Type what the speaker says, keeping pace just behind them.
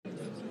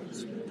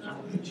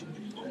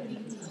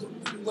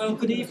Well,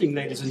 good evening,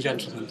 ladies and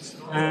gentlemen,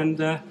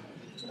 and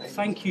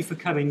thank you for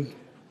coming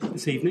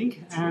this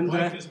evening. And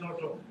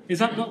is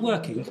that not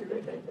working?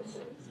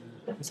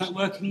 Is that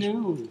working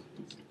now?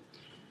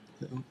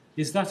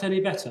 Is that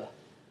any better?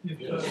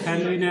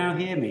 Can you now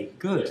hear me?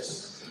 Good.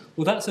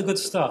 Well, that's a good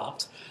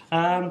start.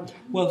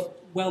 Well,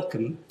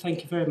 welcome.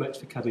 Thank you very much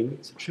for coming.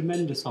 It's a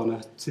tremendous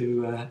honour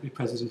to be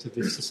president of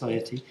this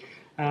society.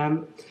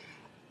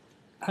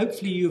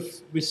 Hopefully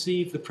you've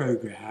received the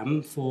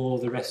programme for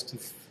the rest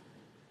of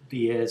the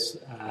year's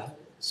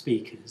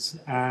speakers,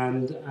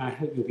 and I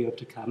hope you'll be able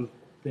to come.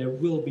 There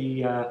will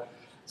be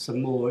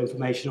some more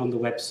information on the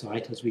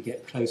website as we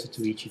get closer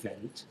to each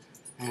event,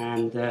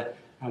 and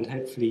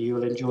hopefully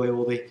you'll enjoy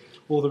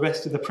all the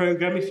rest of the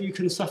programme if you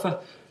can suffer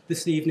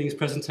this evening's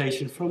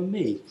presentation from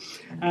me.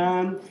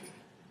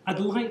 I'd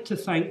like to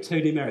thank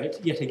Tony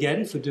Merritt yet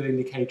again for doing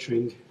the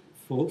catering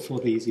for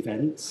these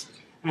events.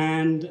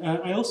 And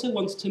I also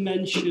wanted to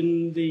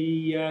mention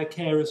the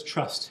Carers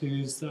Trust,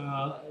 who's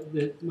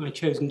my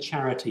chosen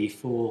charity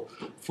for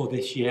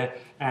this year.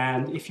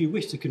 And if you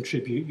wish to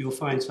contribute, you'll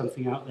find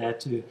something out there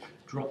to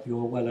drop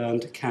your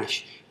well-earned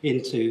cash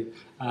into.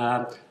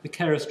 The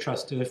Carers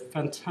Trust do a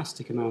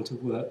fantastic amount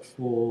of work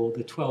for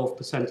the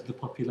 12% of the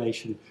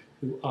population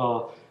who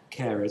are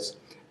carers.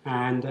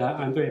 And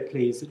I'm very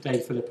pleased that Dame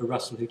Philippa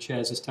Russell, who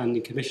chairs the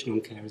Standing Commission on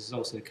Carers, is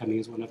also coming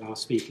as one of our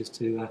speakers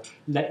to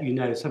let you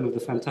know some of the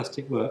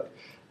fantastic work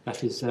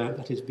that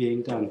is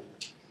being done.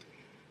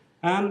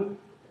 The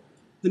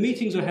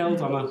meetings are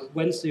held on a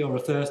Wednesday or a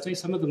Thursday.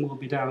 Some of them will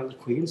be down at the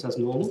Queen's as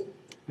normal.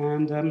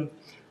 And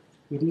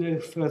with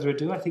no further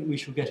ado, I think we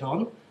shall get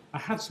on. I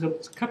have a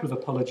couple of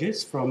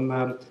apologies from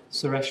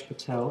Suresh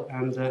Patel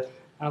and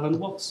Alan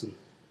Watson.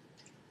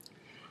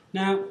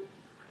 Now,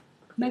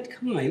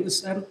 Medkai,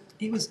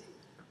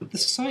 the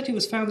society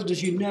was founded,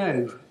 as you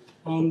know,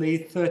 on the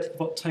 30th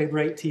of October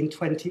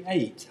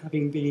 1828,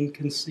 having been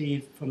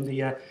conceived from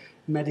the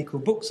Medical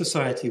Book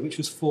Society, which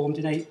was formed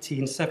in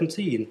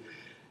 1817.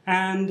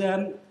 And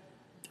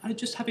I'm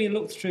just having a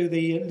look through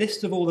the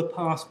list of all the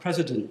past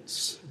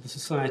presidents of the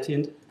society,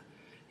 and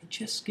it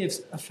just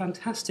gives a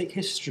fantastic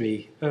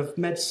history of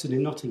medicine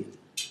in Nottingham.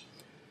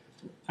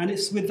 And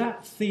it's with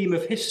that theme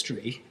of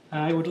history,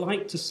 I would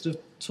like to sort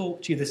of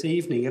talk to you this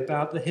evening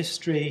about the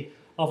history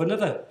of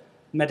another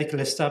medical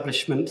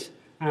establishment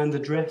and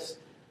address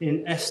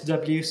in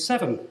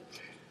SW7.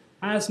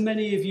 As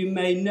many of you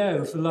may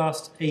know, for the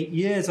last 8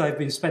 years I've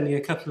been spending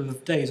a couple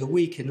of days a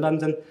week in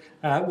London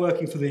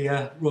working for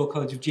the Royal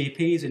College of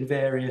GPs in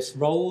various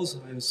roles.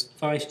 I was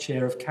Vice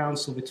Chair of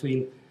Council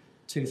between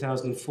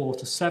 2004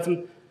 to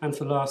 7, and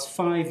for the last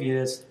 5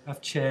 years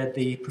I've chaired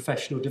the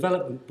Professional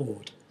Development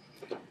Board.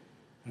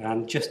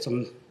 And just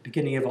on the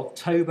beginning of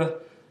October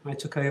I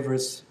took over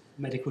as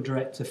Medical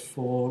Director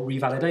for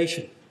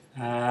Revalidation,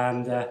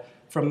 and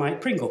from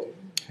Mike Pringle,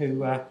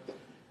 who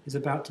is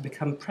about to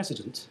become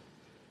President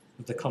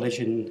of the College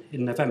in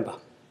November.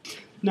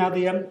 Now,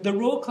 the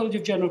Royal College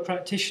of General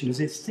Practitioners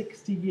is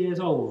 60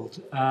 years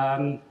old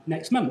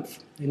next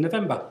month, in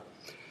November.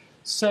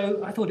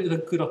 So I thought it was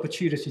a good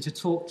opportunity to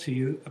talk to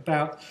you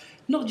about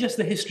not just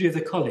the history of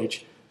the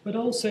college, but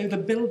also the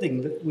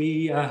building that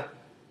we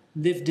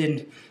lived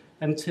in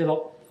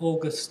until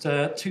August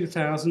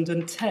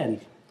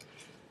 2010.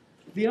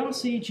 The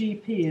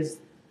RCGP is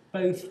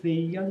both the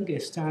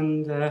youngest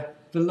and the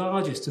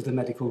largest of the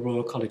medical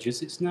royal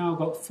colleges. It's now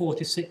got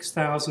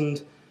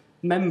 46,000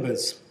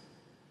 members.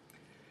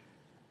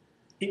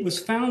 It was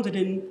founded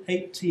in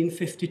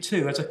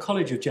 1852 as a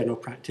college of general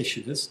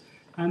practitioners,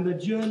 and the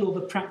journal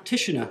The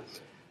Practitioner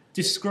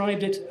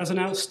described it as an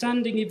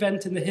outstanding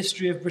event in the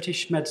history of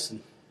British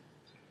medicine.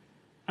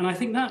 And I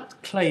think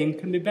that claim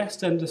can be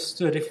best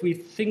understood if we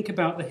think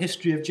about the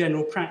history of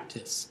general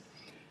practice.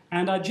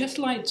 And I'd just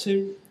like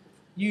to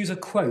use a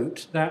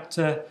quote that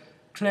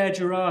Claire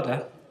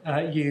Gerarda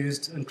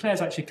used, and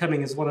Claire's actually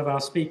coming as one of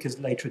our speakers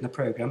later in the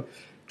programme.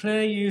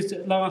 Claire used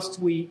at last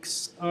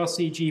week's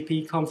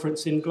RCGP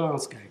conference in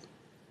Glasgow.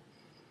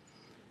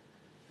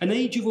 An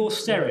age of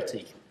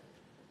austerity,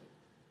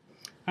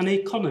 an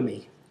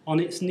economy on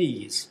its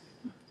knees,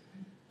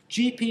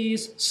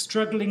 GPs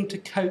struggling to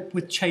cope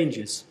with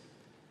changes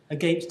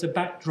against a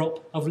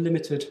backdrop of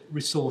limited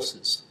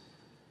resources.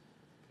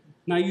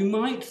 Now, you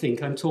might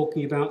think I'm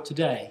talking about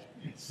today,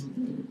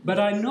 but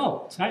I'm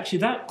not. Actually,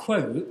 that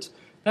quote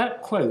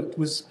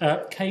was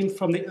came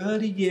from the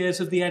early years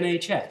of the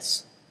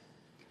NHS.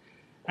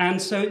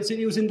 And so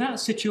it was in that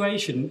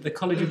situation the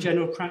College of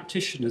General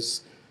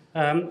Practitioners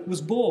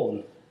was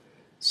born.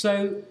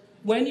 So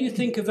when you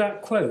think of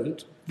that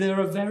quote, there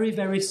are very,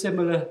 very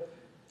similar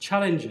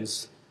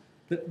challenges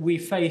that we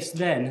faced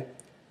then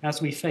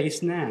as we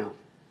face now.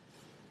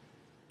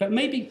 But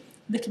maybe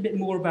a little bit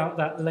more about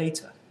that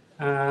later.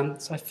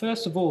 So I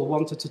first of all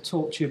wanted to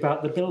talk to you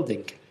about the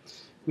building,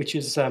 which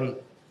is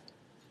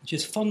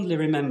fondly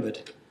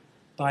remembered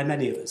by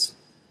many of us.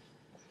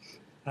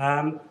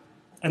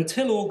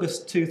 Until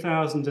August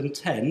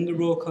 2010, the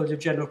Royal College of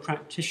General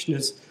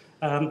Practitioners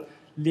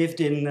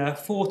lived in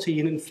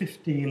 14 and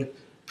 15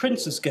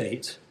 Princess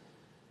Gate.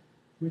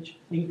 which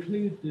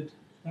included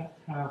that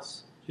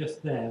house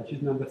just there, which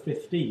is number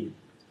 15.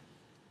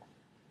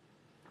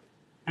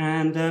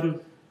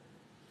 And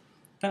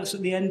that's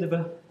at the end of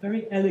a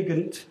very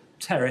elegant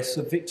terrace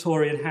of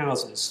Victorian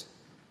houses.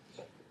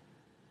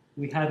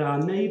 We had our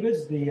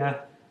neighbours, the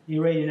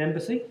Iranian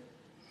embassy,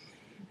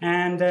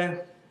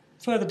 and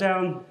further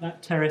down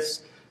that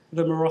terrace,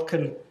 the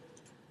Moroccan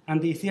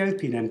and the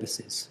Ethiopian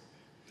embassies.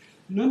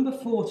 Number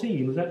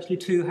 14 was actually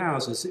two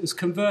houses. It was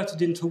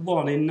converted into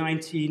one in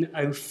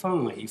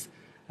 1905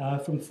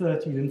 from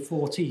 13 and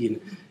 14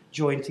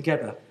 joined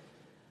together.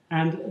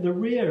 And the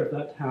rear of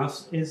that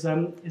house is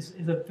a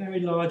very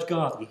large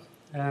garden,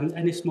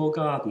 Ennismore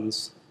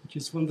Gardens, which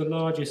is one of the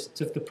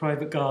largest of the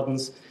private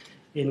gardens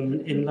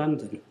in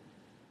London.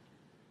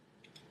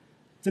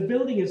 The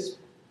building has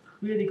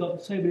really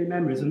got so many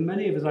memories, and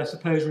many of us, I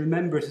suppose,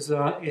 remember it as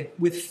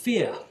with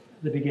fear at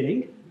the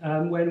beginning,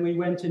 when we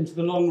went into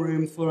the long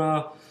room for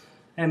our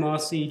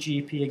MRC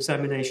GP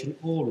examination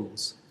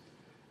orals.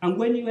 And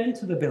when you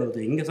enter the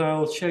building, as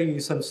I'll show you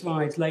some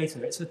slides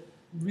later, it's a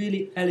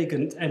really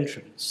elegant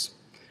entrance.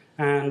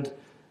 And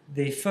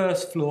the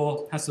first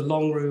floor has the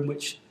long room,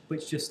 which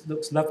just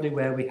looks lovely,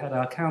 where we had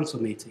our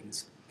council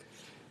meetings.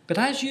 But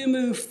as you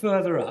move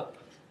further up,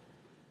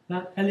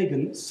 that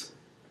elegance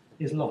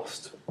is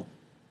lost. The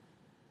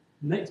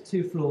next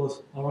two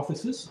floors are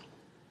offices,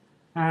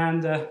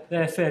 and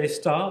they're fairly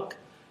stark.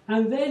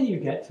 And then you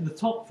get to the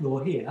top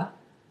floor here,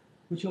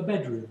 which are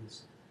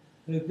bedrooms,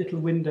 those little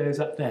windows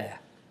up there,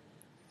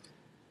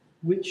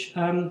 which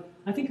I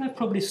think I've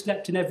probably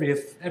slept in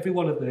every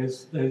one of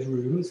those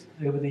rooms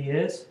over the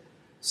years,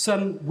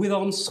 some with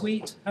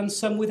ensuite and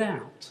some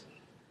without.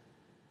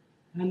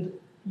 And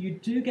you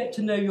do get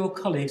to know your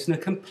colleagues in a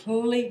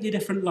completely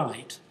different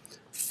light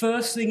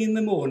first thing in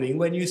the morning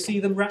when you see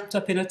them wrapped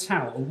up in a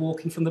towel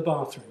walking from the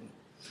bathroom.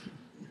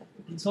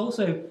 It's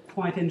also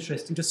quite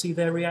interesting to see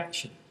their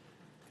reaction,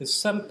 because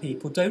some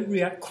people don't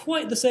react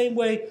quite the same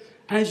way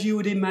as you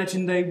would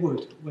imagine they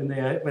would when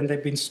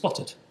they've been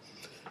spotted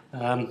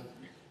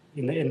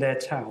in their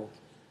towel.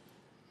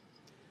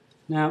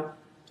 Now,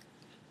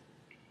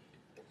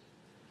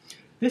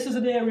 this is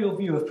an aerial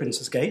view of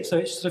Prince's Gate, so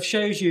it sort of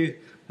shows you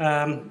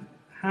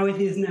how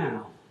it is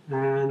now.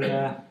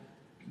 And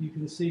you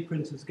can see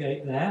Prince's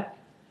Gate there.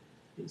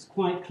 It's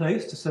quite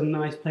close to some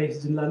nice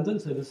places in London,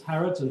 so there's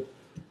Harrods and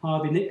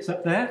Harvey Nicks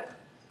up there.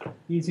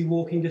 Easy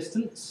walking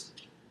distance,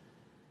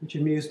 which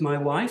amused my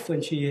wife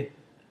when she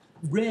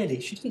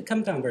didn't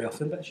come down very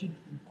often, but she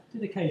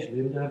did occasionally,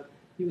 and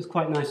it was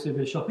quite nice to do a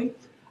bit of shopping.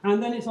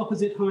 And then it's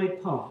opposite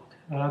Hyde Park,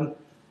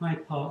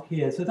 Hyde Park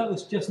here. So that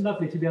was just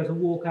lovely to be able to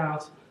walk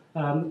out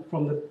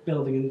from the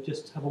building and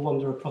just have a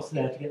wander across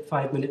there to get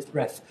 5 minutes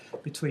breath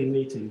between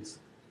meetings.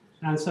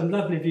 And some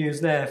lovely views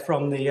there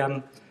from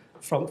the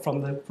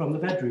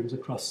bedrooms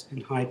across in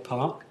Hyde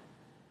Park.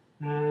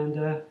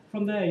 And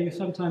from there you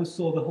sometimes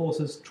saw the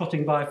horses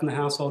trotting by from the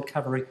household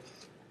cavalry.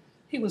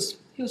 It was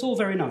all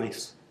very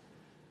nice.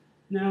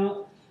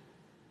 Now,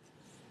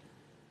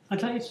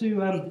 I'd like you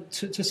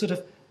to sort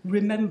of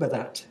remember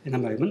that in a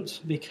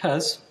moment,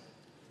 because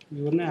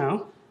we will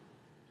now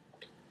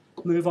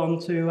move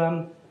on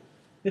to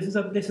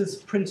this is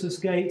Prince's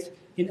Gate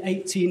in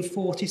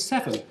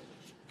 1847,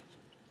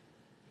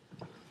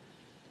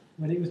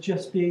 when it was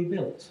just being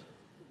built.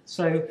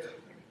 So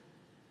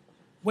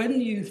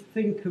when you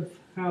think of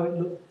how it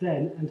looked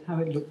then and how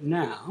it looked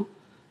now,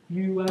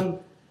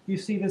 you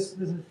see there's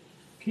a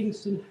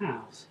Kingston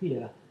House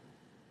here.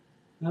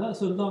 Now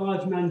that's a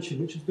large mansion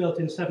which was built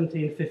in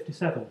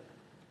 1757.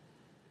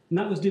 And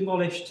that was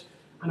demolished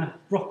and a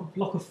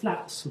block of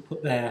flats were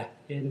put there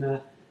in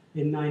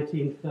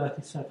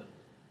 1937.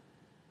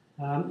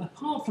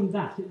 Apart from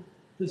that,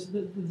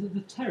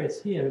 the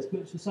terrace here is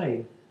much the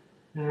same.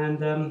 And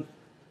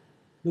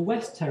the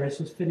west terrace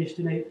was finished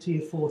in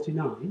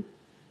 1849,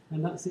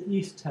 and that's the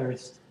east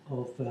terrace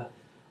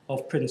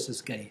of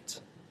Prince's Gate.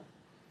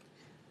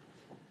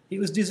 It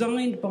was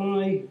designed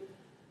by...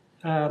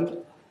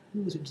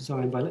 who was it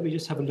designed by? Let me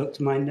just have a look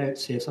to my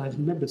notes here. So I've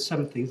remembered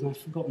some things and I've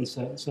forgotten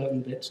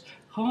certain bits.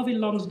 Harvey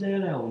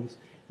Lonsdale Elms.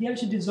 He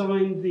actually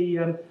designed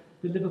the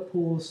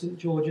Liverpool St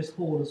George's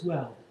Hall as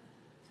well.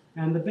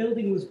 And the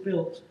building was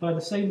built by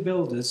the same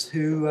builders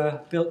who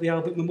built the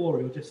Albert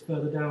Memorial just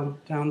further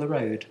down the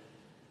road.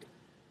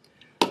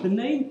 The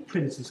name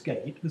Prince's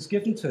Gate was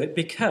given to it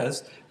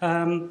because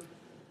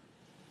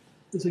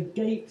there's a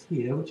gate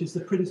here, which is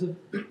the Prince of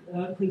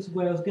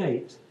Wales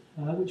Gate,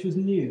 which was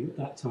new at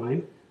that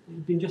time.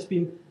 It had just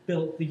been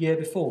built the year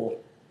before,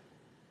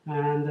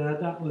 and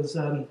that was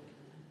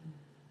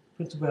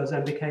Prince of Wales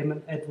then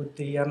became Edward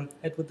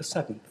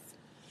VII.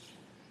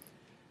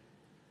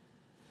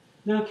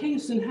 Now,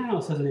 Kingston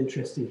House has an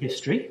interesting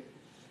history.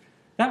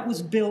 That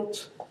was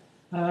built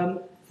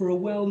for a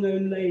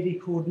well-known lady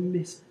called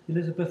Miss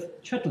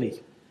Elizabeth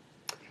Chudley.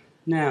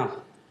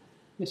 Now,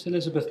 Miss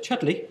Elizabeth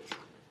Chudley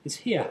is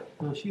here.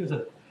 Now, she was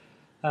a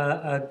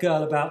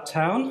girl about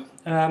town,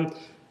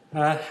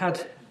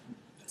 had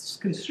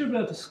considerable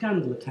amount of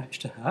scandal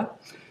attached to her,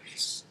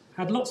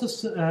 had lots of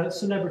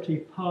celebrity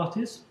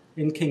parties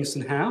in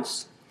Kingston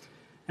House,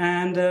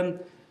 And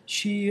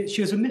she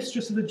was a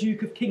mistress of the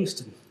Duke of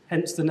Kingston,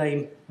 hence the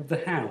name of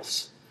the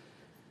house.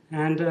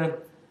 And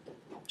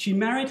she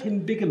married him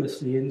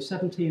bigamously in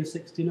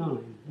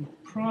 1769.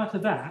 And prior to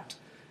that,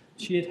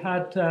 she had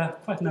had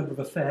quite a number of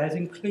affairs,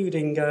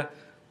 including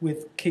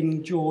with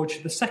King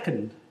George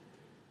II.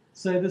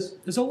 So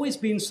there's always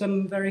been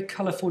some very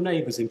colourful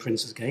neighbours in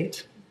Prince's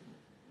Gate.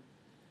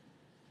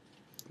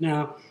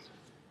 Now,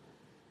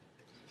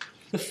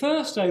 the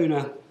first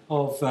owner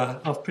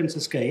of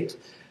Prince's Gate,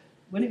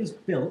 when it was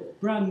built,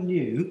 brand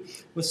new,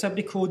 was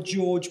somebody called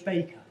George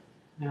Baker.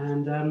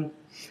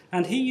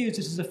 And he used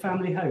it as a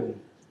family home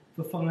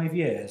for 5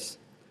 years.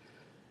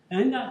 And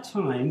in that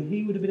time,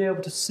 he would have been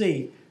able to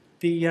see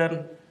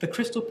the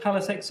Crystal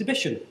Palace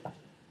exhibition,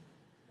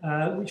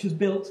 which was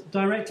built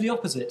directly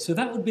opposite. So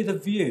that would be the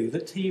view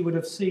that he would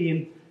have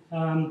seen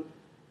from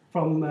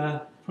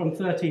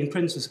 13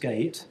 Prince's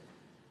Gate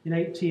in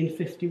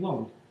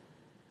 1851.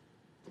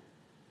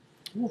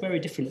 All very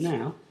different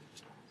now.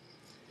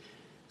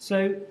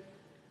 So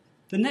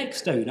the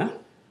next owner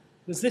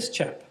was this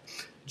chap,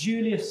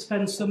 Julius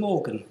Spencer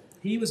Morgan.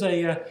 He was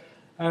a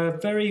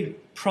very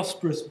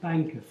prosperous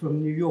banker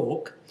from New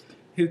York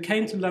who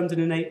came to London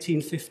in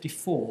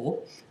 1854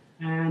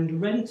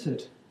 and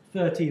rented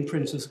 13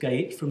 Prince's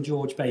Gate from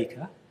George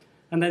Baker,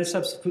 and then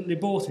subsequently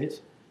bought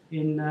it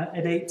in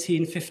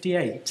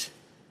 1858.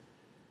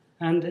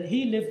 And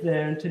he lived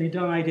there until he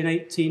died in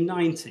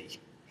 1890.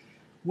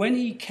 When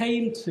he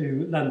came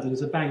to London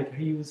as a banker,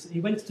 he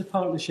went into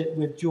partnership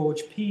with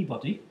George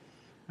Peabody,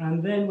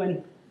 and then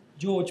when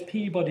George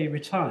Peabody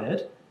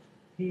retired,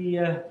 he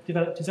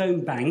developed his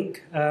own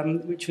bank,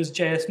 which was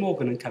J.S.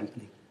 Morgan and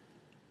Company.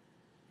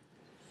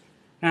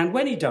 And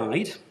when he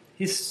died,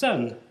 his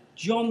son,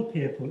 John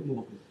Pierpont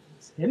Morgan,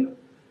 that's him,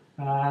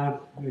 a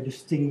very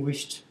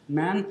distinguished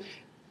man,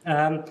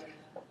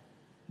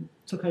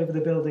 took over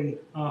the building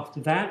after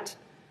that,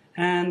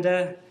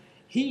 and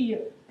he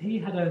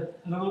had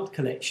an art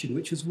collection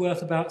which was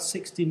worth about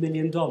 $60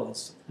 million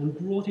and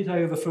brought it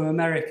over from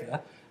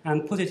America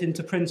and put it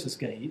into Prince's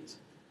Gate,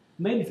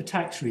 mainly for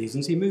tax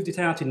reasons. He moved it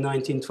out in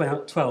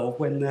 1912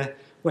 when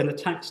the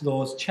tax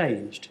laws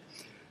changed.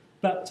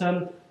 But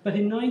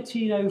in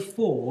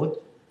 1904,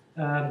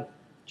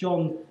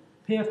 John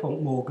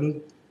Pierpont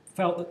Morgan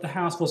felt that the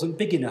house wasn't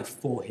big enough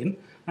for him,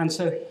 and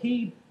so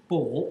he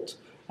bought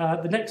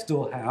the next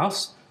door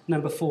house,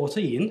 number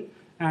 14,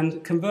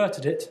 and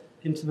converted it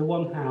into the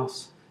one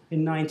house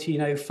in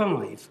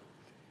 1905.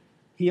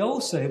 He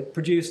also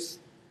produced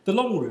the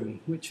long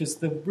room, which is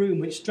the room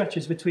which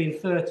stretches between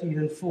 13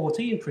 and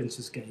 14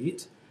 Prince's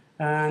Gate,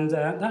 and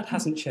that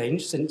hasn't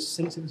changed since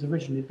it was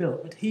originally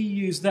built, but he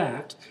used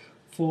that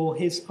for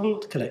his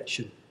art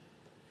collection.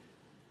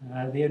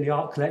 The only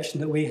art collection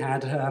that we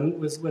had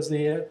was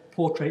the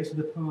portraits of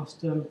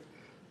the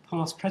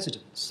past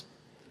presidents.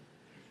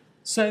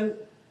 So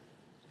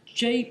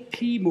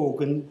J.P.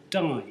 Morgan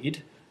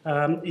died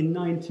in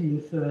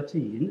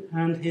 1913,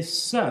 and his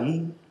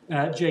son,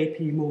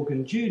 J.P.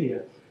 Morgan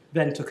Jr.,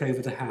 then took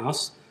over the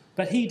house,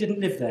 but he didn't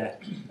live there.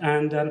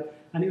 And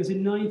it was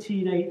in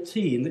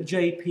 1918 that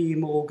J.P.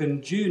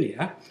 Morgan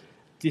Jr.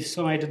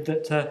 decided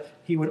that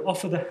he would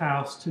offer the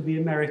house to the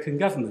American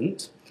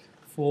government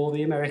for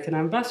the American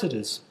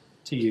ambassadors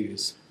to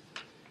use.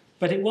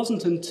 But it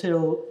wasn't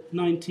until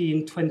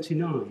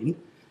 1929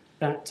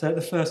 that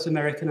the first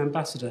American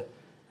ambassador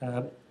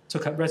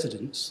took up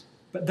residence.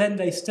 But then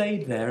they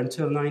stayed there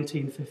until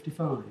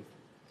 1955.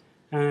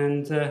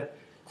 And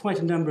quite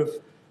a number of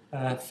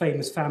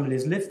famous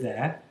families lived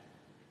there.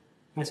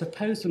 I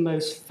suppose the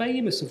most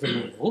famous of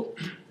them all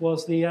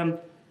was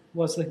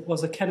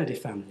the Kennedy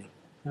family.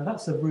 Now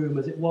that's a room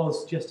as it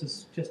was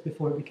just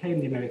before it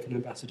became the American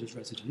ambassador's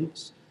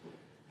residence.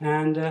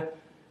 And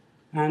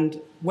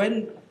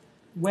when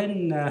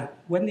the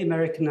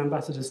American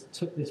ambassadors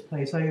took this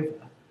place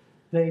over,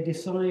 they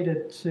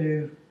decided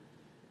to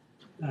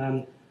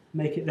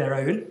make it their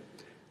own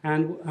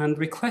and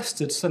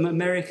requested some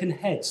American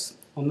heads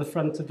on the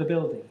front of the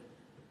building.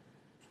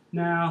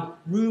 Now,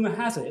 rumour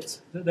has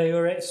it that they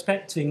were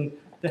expecting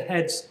the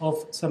heads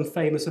of some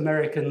famous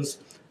Americans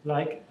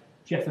like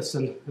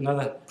Jefferson and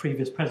other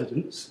previous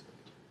presidents,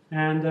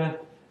 and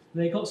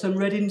they got some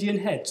Red Indian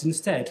heads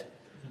instead.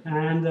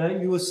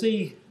 And you will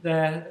see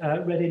their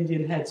Red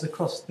Indian heads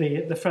across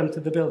the front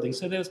of the building.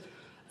 So there's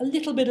a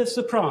little bit of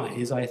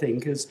surprise, I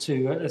think, as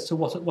to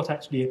what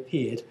actually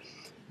appeared.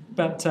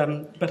 But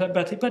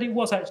it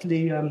was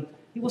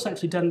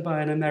actually done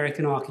by an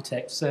American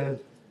architect, so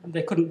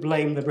they couldn't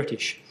blame the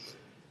British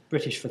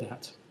for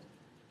that.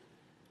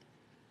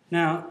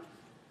 Now,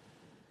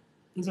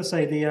 as I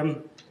say,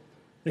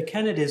 the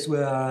Kennedys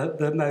were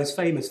the most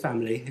famous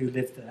family who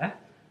lived there,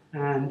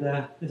 and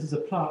this is a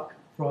plaque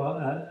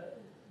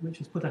which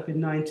was put up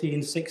in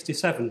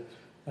 1967,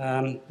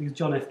 because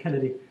John F.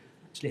 Kennedy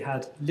actually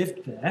had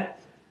lived there,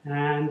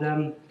 and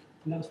that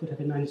was put up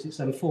in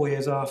 1967, 4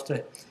 years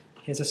after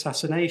his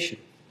assassination.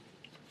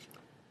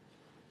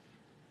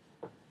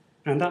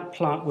 And that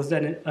plaque was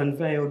then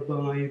unveiled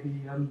by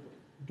the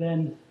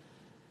then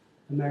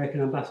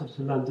American ambassador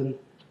to London,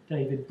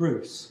 David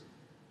Bruce.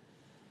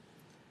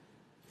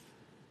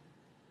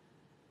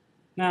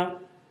 Now,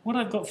 what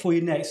I've got for you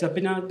next, I've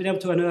been able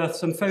to unearth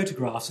some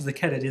photographs of the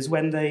Kennedys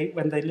when they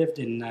lived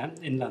in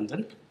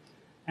London,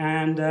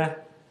 and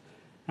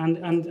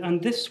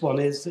this one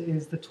is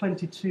the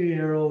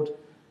 22-year-old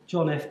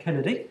John F.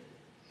 Kennedy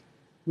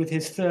with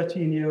his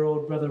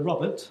 13-year-old brother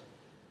Robert,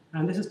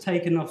 and this is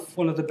taken off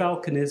one of the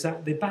balconies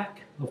at the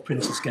back of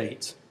Prince's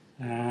Gate,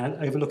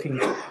 overlooking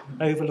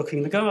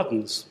the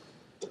gardens.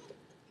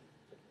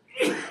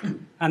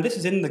 And this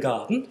is in the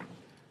garden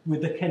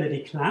with the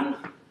Kennedy clan.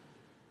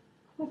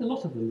 Quite a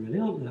lot of them, really,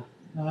 aren't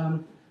there?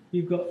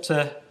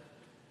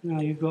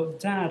 You've got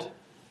Dad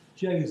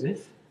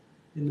Joseph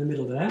in the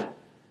middle there.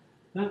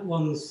 That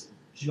one's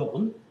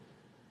John.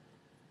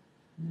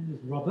 There's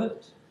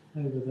Robert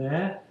over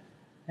there.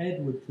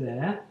 Edward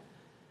there.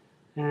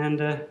 And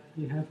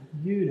you have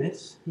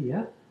Eunice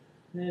here.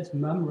 There's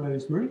Mum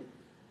Rosemary.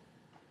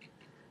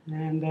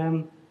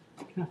 And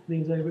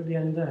Kathleen's over at the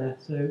end there.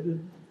 So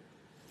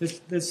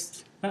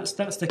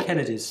that's the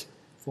Kennedys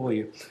for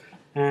you.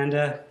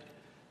 And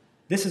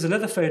this is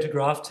another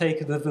photograph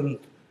taken of them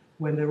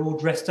when they're all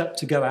dressed up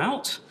to go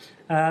out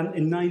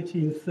in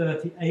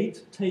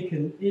 1938,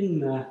 taken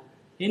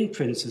in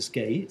Prince's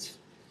Gate.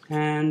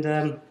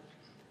 And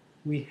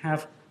we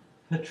have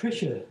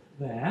Patricia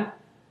there,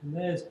 and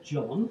there's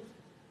John,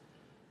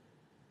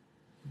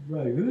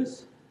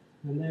 Rose,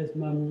 and there's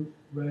Mum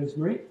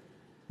Rosemary.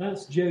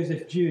 That's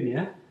Joseph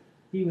Jr.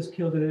 He was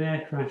killed in an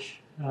air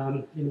crash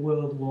in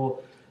World War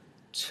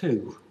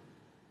II.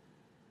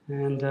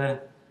 And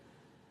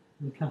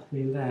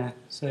Kathleen there.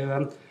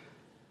 So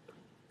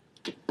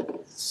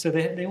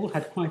they all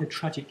had quite a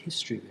tragic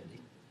history,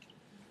 really.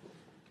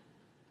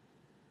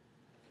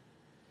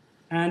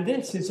 And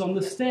this is on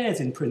the stairs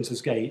in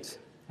Prince's Gate.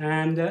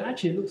 And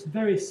actually it looks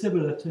very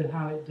similar to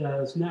how it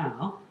does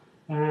now.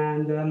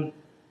 And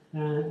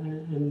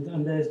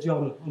there's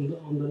John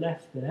on the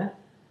left there.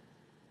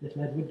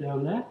 Little Edward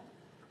down there.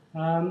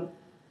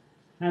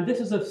 And this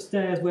is the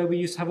stairs where we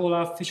used to have all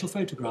our official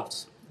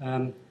photographs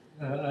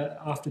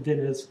after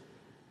dinners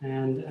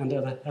and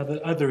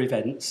other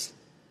events.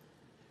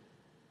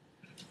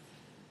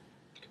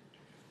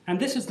 And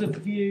this is the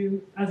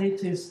view as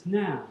it is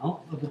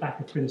now of the back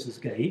of Prince's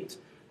Gate.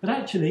 But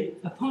actually,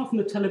 apart from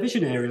the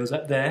television aerials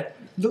up there,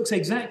 looks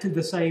exactly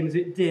the same as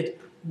it did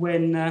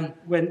when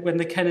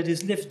the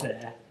Kennedys lived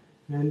there.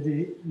 And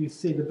you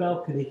see the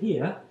balcony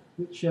here,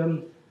 which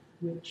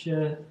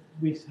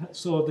we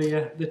saw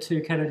the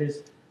two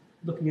Kennedys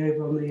looking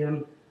over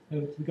on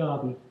over to the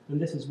garden.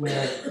 And this is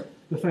where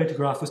the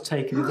photograph was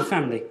taken of the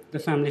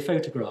family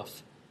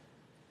photograph.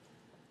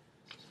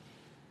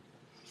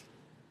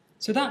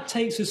 So that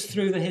takes us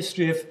through the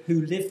history of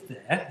who lived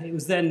there. It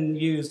was then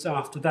used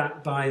after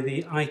that by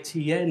the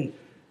ITN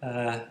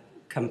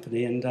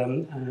company,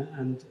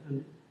 and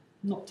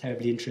not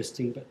terribly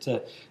interesting, but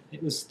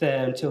it was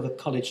there until the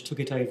college took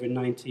it over in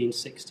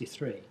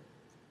 1963.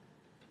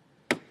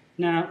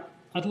 Now,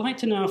 I'd like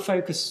to now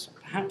focus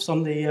perhaps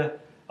on the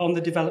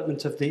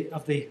development of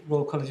the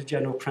Royal College of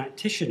General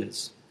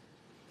Practitioners.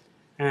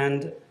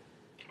 And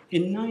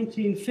in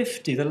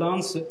 1950, the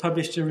Lancet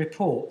published a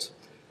report.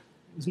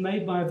 It was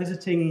made by a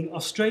visiting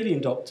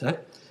Australian doctor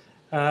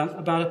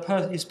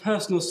about his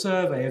personal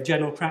survey of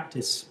general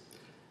practice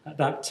at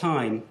that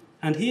time.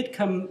 And he had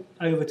come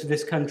over to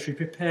this country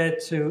prepared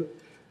to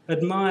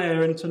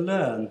admire and to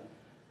learn,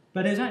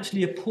 but is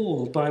actually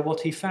appalled by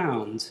what he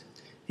found.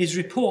 His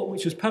report,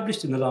 which was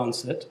published in the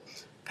Lancet,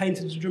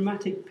 painted a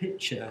dramatic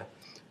picture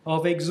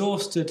of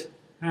exhausted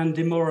and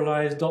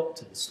demoralised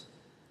doctors.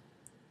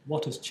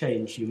 What has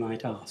changed, you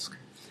might ask?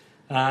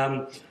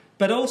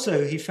 But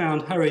also he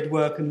found hurried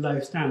work and low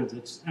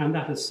standards, and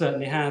that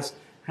certainly has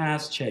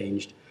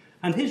changed.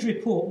 And his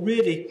report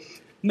really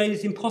made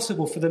it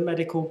impossible for the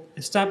medical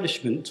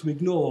establishment to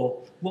ignore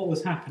what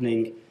was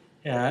happening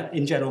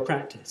in general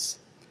practice.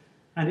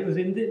 And it was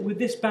with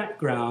this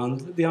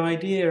background that the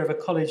idea of a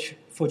college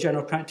for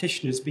general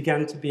practitioners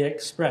began to be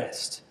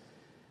expressed.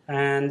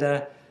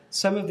 And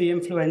some of the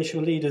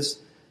influential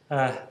leaders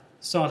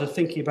started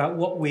thinking about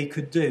what we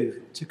could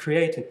do to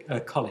create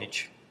a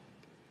college.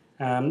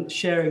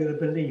 Sharing the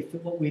belief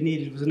that what we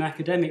needed was an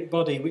academic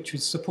body which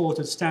would support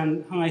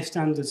high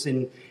standards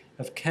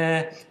of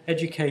care,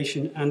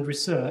 education and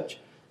research,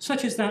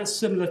 such as that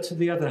similar to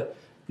the other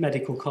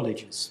medical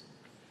colleges.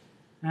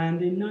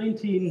 And in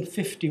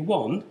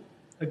 1951,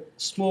 a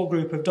small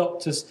group of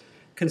doctors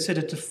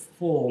considered to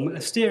form a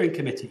steering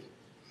committee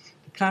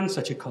to plan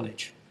such a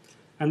college.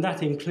 And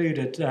that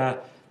included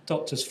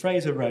Doctors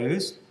Fraser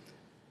Rose,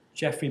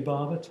 Geoffrey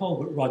Barber,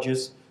 Talbot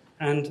Rogers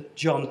and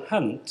John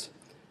Hunt.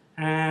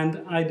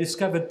 And I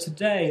discovered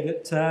today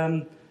that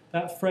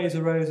that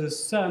Fraser Rose's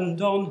son,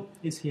 Don,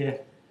 is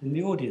here in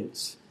the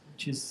audience,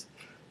 which is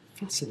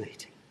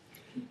fascinating.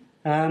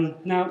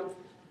 Now,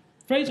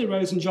 Fraser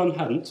Rose and John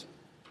Hunt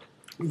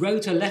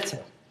wrote a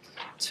letter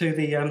to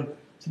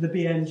the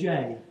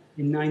BNJ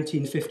in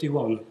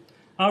 1951.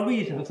 I'll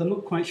read it out. I'm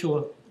not quite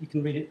sure you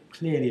can read it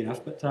clearly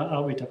enough, but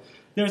I'll read it out.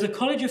 There is a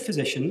college of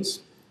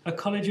physicians a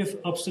college of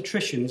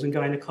obstetricians and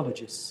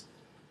gynecologists,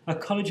 a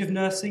college of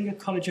nursing, a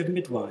college of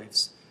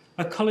midwives,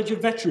 a college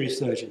of veterinary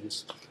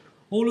surgeons,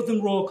 all of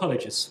them Royal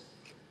Colleges.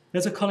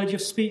 There's a college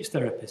of speech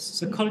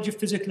therapists, a college of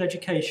physical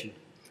education,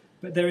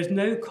 but there is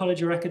no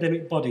college or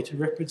academic body to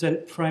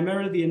represent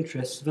primarily the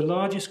interests of the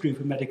largest group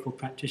of medical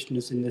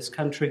practitioners in this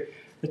country,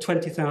 the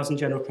 20,000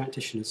 general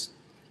practitioners.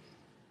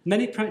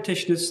 Many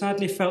practitioners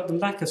sadly felt the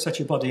lack of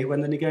such a body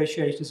when the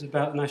negotiations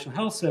about the National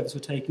Health Service were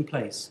taking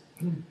place.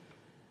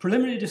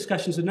 Preliminary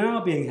discussions are now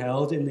being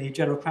held in the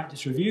General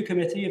Practice Review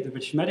Committee of the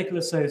British Medical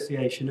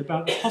Association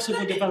about the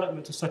possible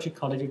development of such a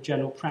college of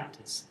general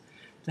practice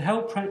to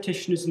help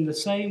practitioners in the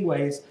same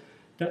ways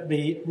that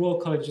the Royal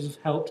Colleges have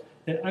helped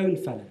their own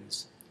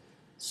fellows.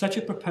 Such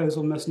a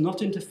proposal must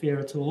not interfere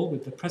at all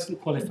with the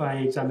present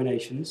qualifying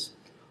examinations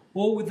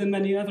or with the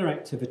many other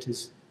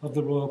activities of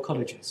the Royal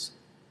Colleges.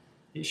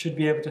 It should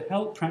be able to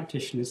help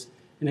practitioners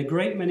in a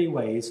great many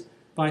ways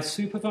by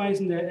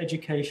supervising their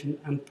education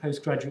and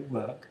postgraduate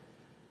work,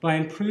 by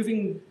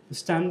improving the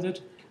standard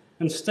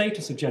and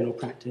status of general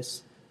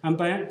practice, and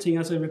by acting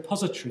as a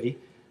repository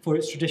for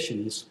its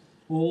traditions,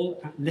 all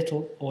at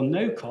little or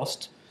no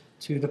cost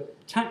to the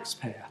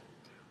taxpayer.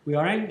 We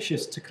are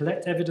anxious to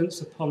collect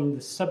evidence upon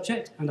the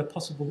subject and of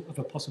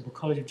a possible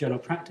College of General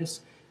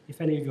Practice.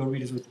 If any of your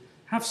readers would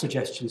have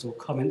suggestions or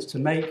comments to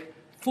make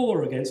for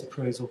or against the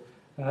proposal,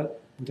 would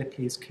they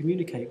please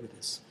communicate with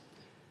us?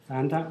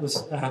 And that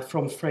was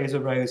from Fraser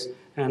Rose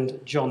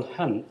and John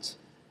Hunt.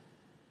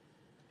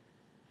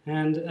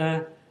 And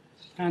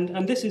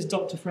this is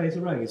Dr.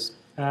 Fraser Rose,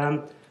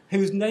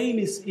 whose name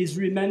is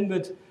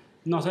remembered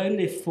not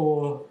only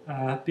for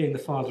being the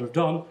father of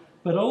Don,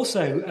 but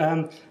also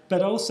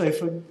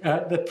for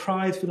the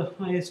prize for the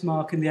highest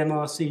mark in the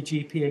MRC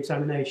GP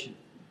examination.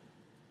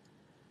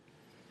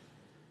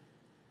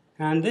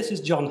 And this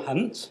is John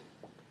Hunt,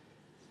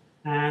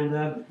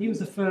 and he was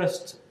the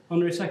first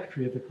honorary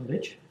secretary of the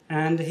college,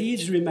 and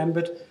he's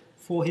remembered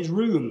for his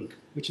room,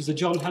 which is the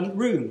John Hunt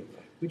room,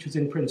 which was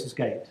in Prince's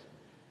Gate.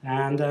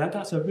 And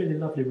that's a really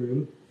lovely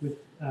room with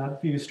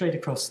views straight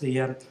across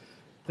the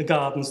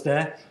gardens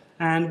there.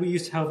 And we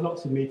used to have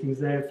lots of meetings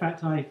there. In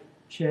fact, I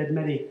chaired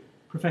many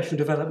professional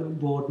development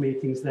board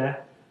meetings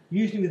there,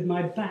 usually with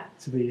my back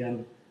to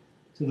the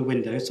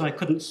window, so I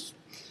couldn't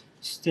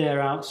stare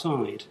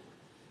outside.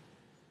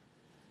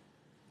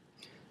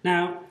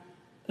 Now,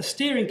 a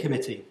steering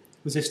committee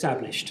was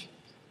established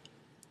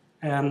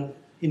in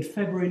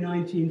February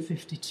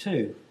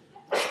 1952.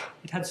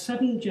 It had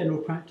 7 general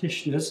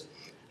practitioners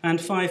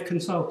and 5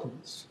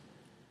 consultants.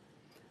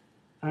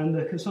 And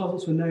the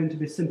consultants were known to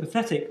be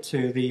sympathetic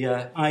to the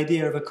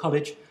idea of a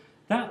college.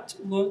 That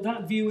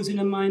view was in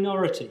a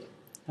minority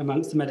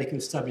amongst the medical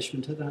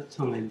establishment at that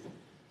time.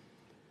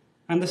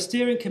 And the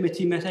steering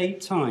committee met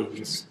 8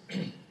 times.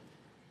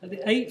 At the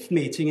 8th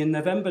meeting in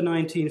November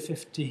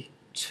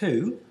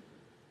 1952,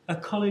 a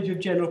College of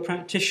General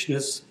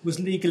Practitioners was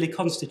legally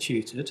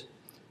constituted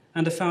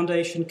and a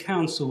foundation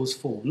council was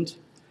formed,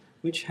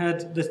 which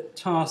had the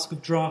task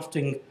of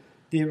drafting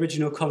the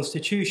original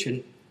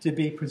constitution to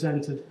be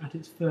presented at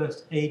its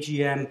first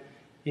AGM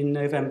in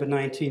November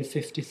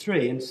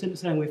 1953. And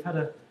since then, we've had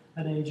an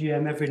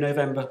AGM every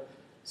November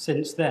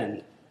since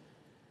then.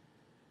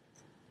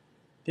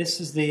 This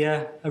is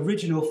the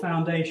original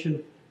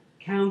foundation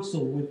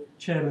council with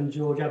Chairman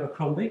George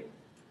Abercrombie,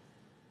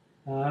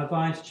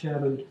 Vice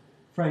Chairman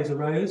Fraser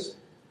Rose,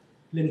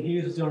 Lynn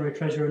Hughes as the Honorary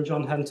Treasurer, and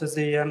John Hunt as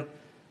the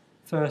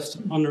first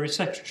Honorary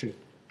Secretary.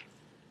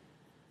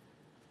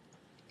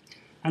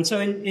 And so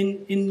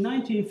in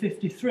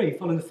 1953,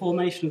 following the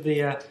formation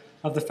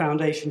of the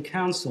Foundation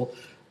Council,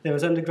 there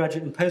was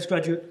undergraduate and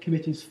postgraduate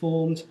committees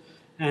formed,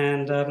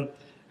 and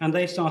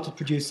they started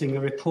producing a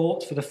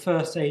report for the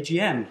first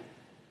AGM,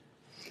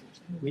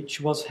 which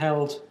was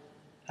held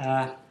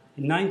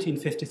in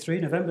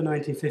 1953, November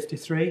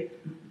 1953,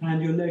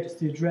 and you'll notice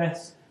the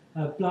address,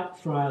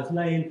 Blackfriars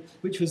Lane,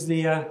 which was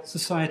the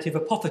Society of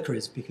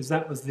Apothecaries, because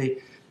that was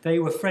they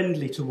were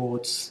friendly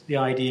towards the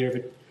idea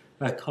of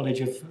a college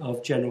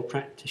of general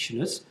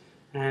practitioners,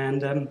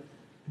 and that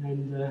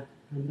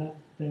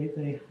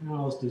they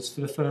housed us for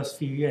the first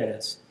few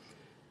years.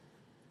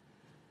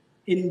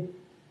 In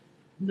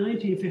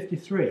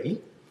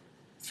 1953,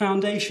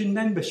 foundation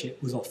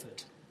membership was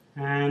offered,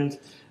 and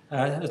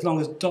as long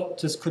as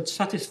doctors could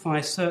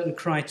satisfy certain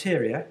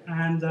criteria,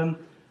 and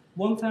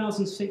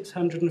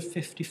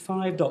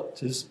 1,655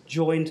 doctors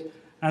joined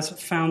as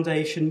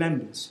foundation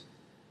members.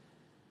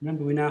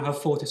 Remember, we now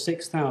have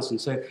 46,000.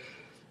 So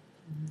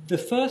the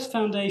first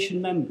foundation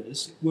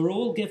members were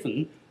all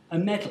given a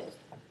medal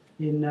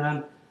in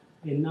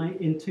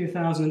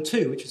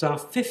 2002, which is our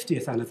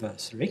 50th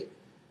anniversary.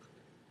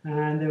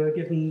 And they were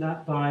given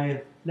that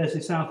by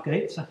Leslie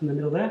Southgate, sat in the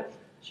middle there.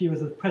 She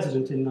was the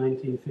president in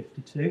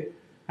 1952.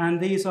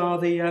 And these are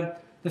the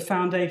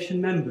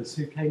foundation members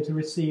who came to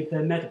receive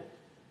their medal.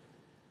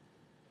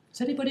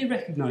 Does anybody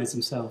recognise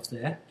themselves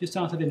there, just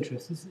out of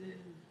interest?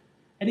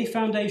 Any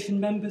foundation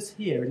members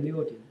here in the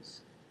audience?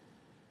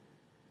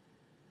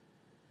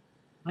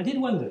 I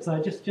did wonder, so I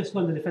just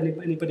wondered if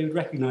anybody would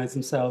recognise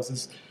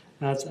themselves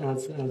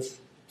as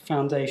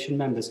foundation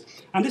members.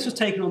 And this was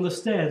taken on the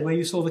stairs where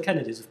you saw the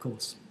Kennedys, of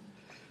course.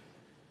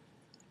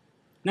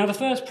 Now, the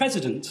first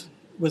president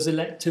was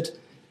elected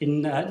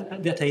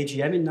at that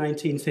AGM in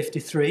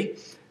 1953,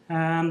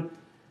 and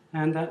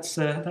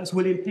that's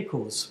William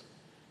Pickles.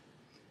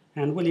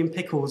 And William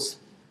Pickles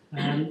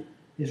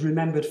is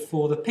remembered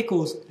for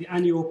the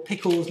annual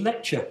Pickles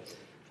Lecture,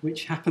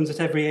 which happens at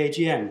every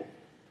AGM.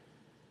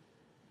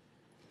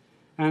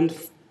 And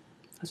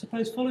I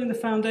suppose following the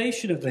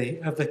foundation of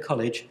the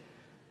college,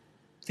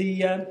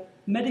 the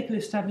medical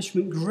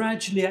establishment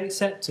gradually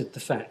accepted the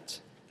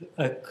fact that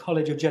a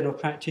college of general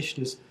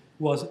practitioners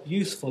was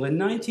useful. In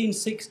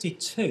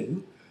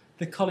 1962,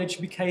 the college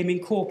became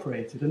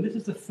incorporated, and this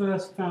is the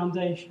first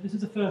foundation, this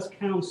is the first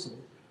council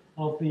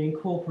of the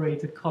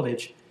incorporated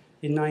college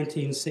in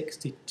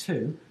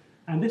 1962,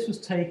 and this was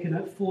taken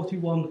at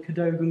 41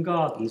 Cadogan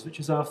Gardens, which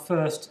was our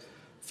first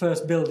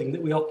building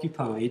that we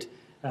occupied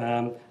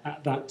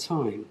at that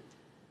time.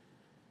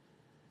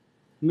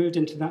 Moved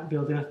into that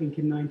building, I think,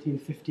 in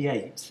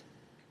 1958.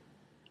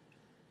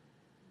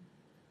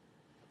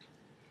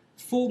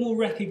 Formal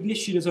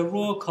recognition as a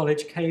Royal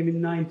College came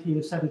in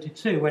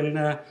 1972 when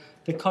the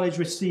college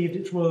received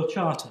its Royal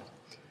Charter,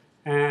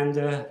 and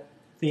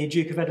the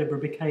Duke of Edinburgh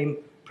became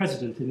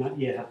president in that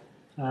year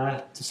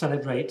to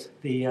celebrate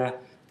the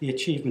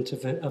achievement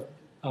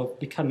of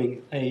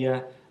becoming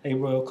a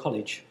Royal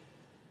College.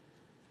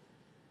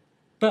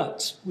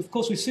 But, of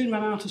course, we soon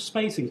ran out of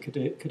space in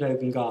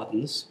Cadogan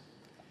Gardens,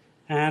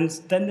 and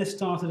then there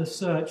started a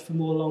search for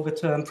more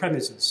longer-term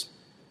premises.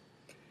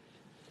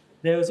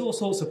 There was all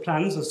sorts of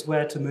plans as to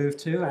where to move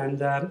to, and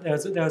there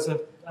was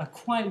a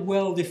quite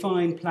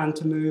well-defined plan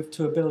to move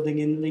to a building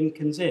in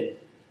Lincoln's Inn,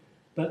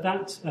 but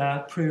that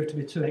proved to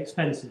be too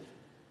expensive.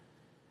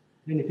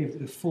 The only people that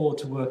could afford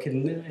to work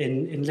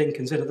in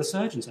Lincoln's Inn are the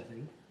surgeons, I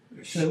think.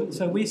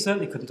 So we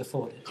certainly couldn't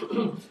afford it.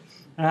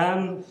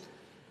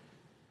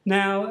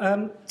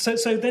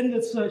 So then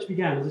the search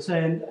began, as I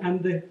say,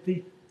 and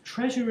the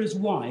treasurer's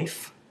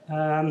wife,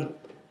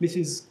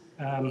 Mrs.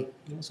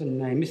 What's her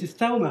name? Mrs.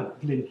 Thelma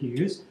Glyn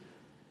Hughes,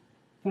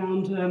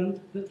 found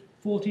that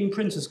 14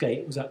 Princes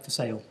Gate was up for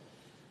sale.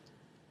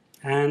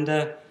 And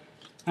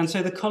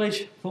so the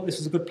college thought this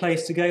was a good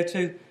place to go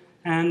to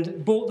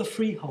and bought the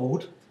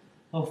freehold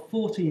of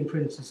 14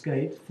 Princes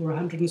Gate for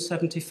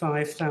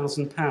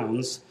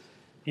 £175,000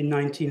 in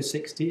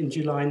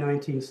July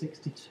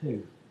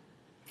 1962.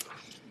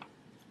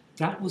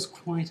 That was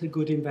quite a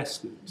good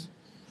investment.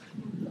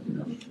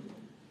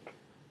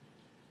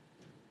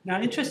 Now,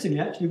 interestingly,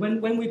 actually,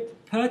 when we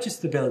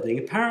purchased the building,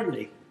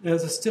 apparently there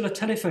was still a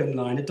telephone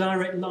line, a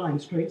direct line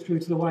straight through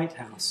to the White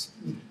House,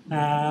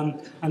 and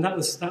that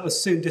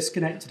was soon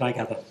disconnected, I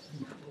gather.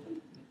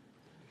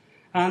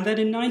 And then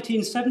in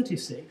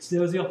 1976,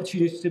 there was the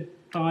opportunity to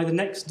buy the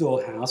next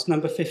door house,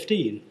 number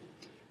 15,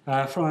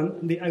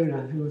 from the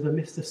owner, who was a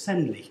Mr.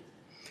 Senley,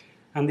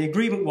 and the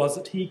agreement was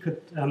that he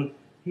could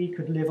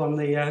live on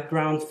the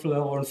ground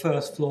floor and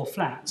first floor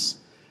flats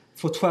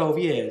for 12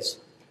 years.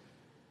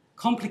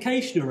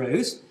 Complication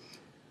arose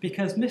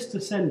because Mr.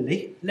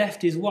 Senley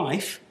left his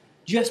wife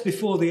just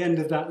before the end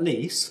of that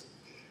lease,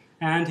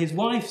 and his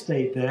wife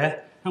stayed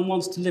there and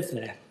wants to live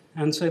there.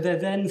 And so there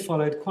then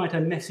followed quite a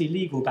messy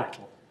legal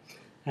battle,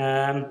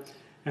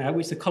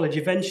 which the college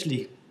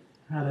eventually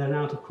had an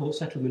out-of-court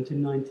settlement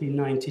in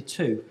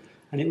 1992.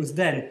 And it was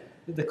then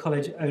that the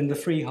college owned the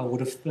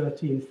freehold of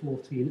 13,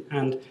 14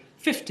 and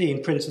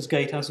 15 Princes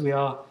Gate as we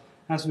are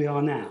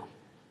now.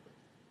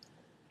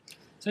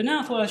 So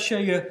now I thought I'd show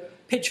you a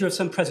picture of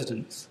some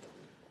presidents.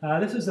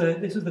 This is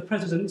the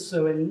presidents.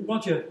 So in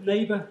Roger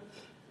Neighbour,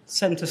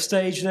 centre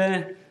stage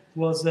there,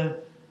 was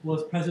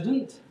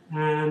president,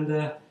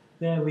 and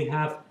there we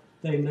have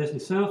Dame Leslie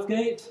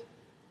Southgate,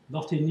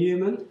 Lottie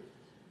Newman,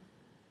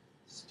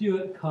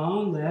 Stuart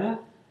Kahn there,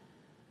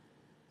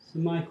 Sir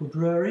Michael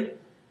Drury,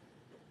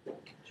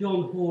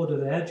 John Horder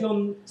there.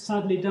 John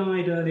sadly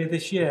died earlier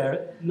this year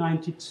at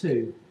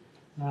 92,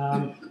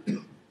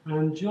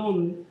 and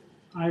John,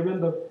 I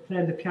remember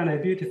playing the piano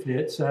beautifully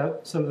at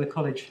some of the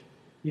college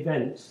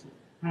events,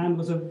 and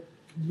was a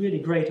really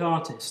great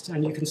artist.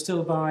 And you can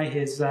still buy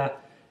his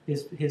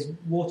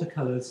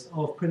watercolours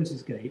of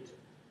Princes Gate.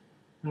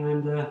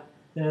 And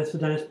there's Sir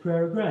Dennis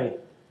Pereira Gray,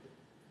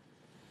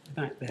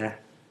 back there.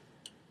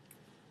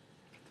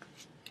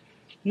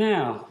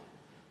 Now,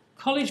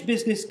 college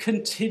business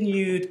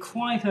continued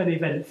quite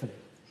uneventfully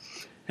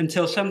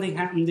until something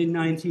happened in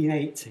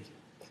 1980.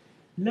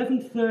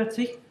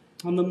 11:30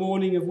 on the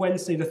morning of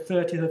Wednesday, the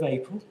 30th of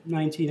April,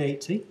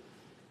 1980,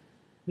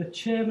 the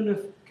chairman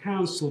of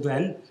council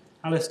then,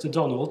 Alistair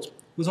Donald,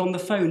 was on the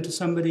phone to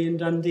somebody in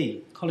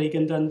Dundee, a colleague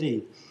in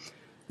Dundee.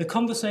 The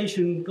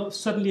conversation got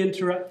suddenly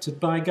interrupted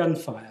by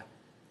gunfire.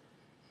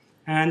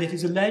 And it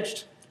is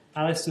alleged,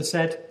 Alistair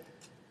said,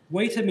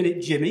 "Wait a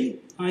minute, Jimmy,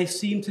 I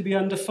seem to be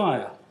under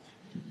fire."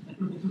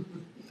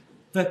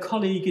 The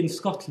colleague in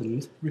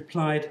Scotland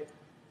replied,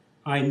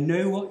 "I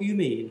know what you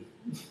mean."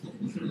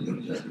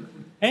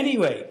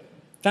 Anyway,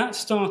 that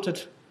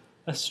started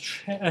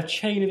a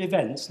chain of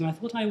events, and I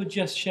thought I would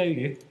just show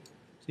you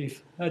So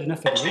you've heard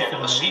enough of The end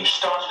of the siege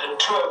started at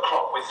 2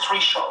 o'clock with 3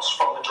 shots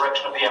from the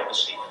direction of the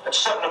embassy. At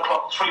 7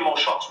 o'clock, 3 more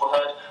shots were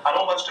heard, and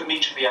almost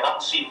immediately an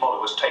unseen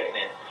volley was taken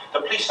in.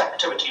 The police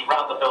activity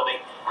round the building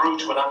grew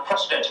to an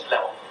unprecedented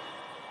level.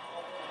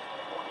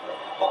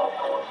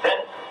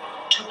 Then,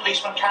 2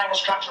 policemen carrying a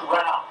stretcher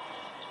ran up.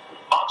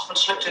 Marksmen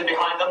slipped in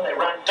behind them. They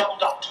ran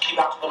doubled up to keep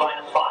out of the line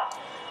of fire.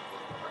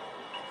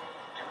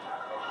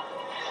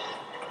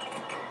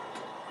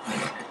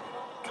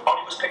 The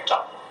body was picked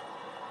up.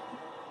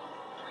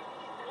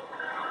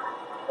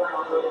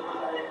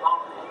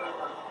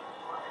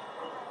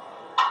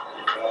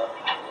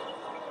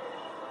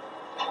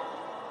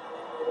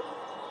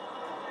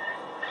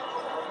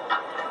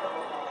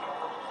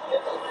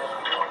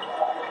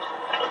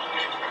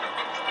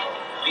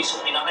 Police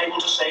have been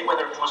unable to say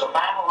whether it was a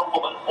man or a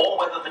woman, or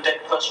whether the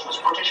dead person was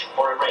British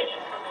or Iranian.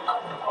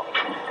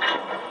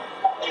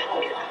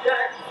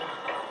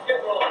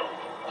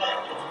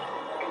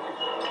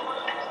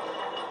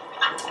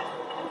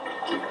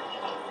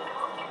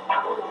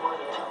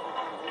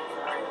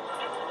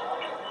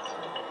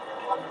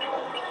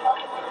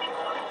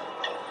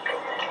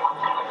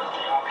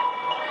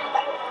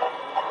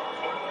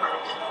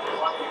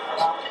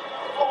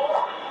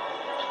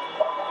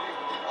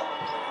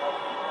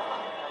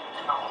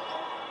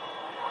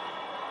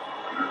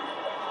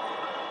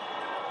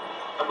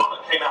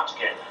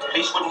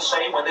 Police wouldn't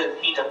say whether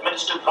he'd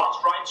administered last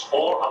rites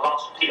or a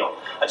last appeal.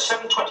 At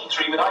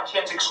 7:23, with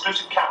ITN's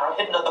exclusive camera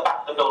hidden at the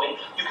back of the building,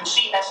 you can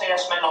see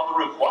SAS men on the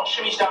roof. One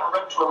shimmies down a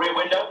rope to a rear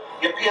window.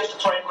 He appears to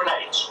throw in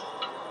grenades.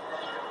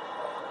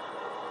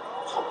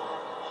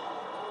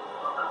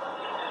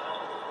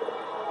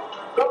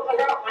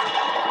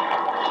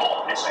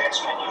 More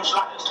SAS men use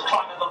ladders to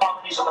climb in the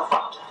balconies at the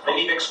front. They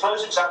leave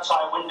explosives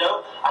outside a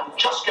window and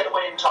just get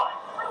away in time.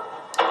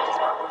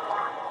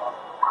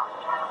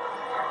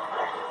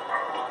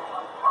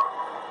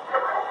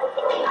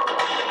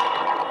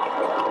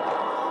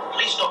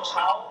 Police dogs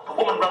howl. The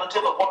woman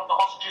relative of one of the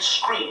hostages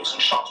screams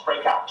and shots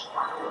break out.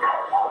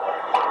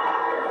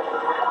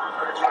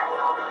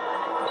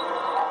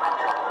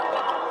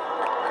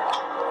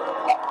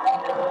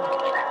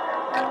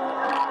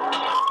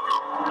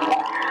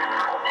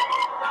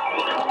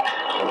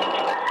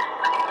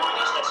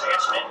 Police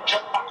SAS men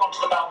jump back onto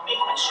the balcony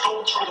and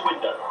storm through the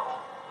window.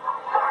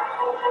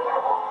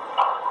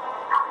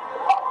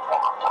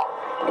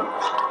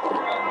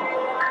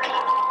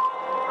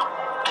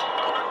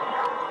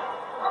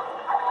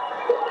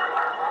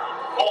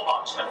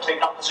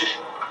 Take up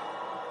position.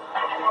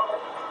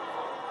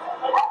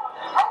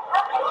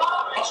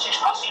 Hostage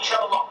Percy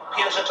Sherlock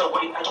appears at a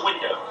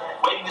window,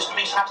 waving his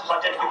police hat as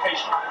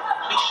identification.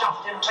 Police shout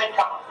at him, take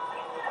cover.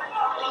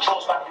 He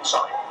draws back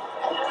inside.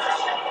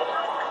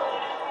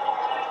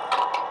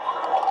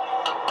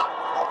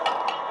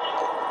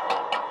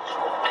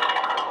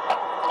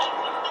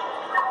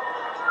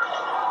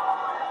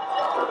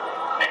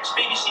 Next,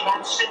 BBC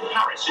man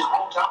Terrace is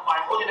brought out by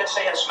a hooded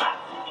SAS man.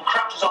 He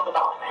crouches on the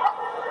balcony.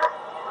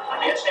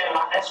 The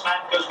SAS man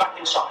goes back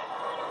inside.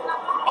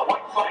 A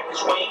white flag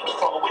is waved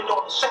from a window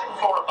on the second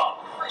floor above.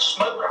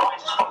 Smoke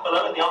rises from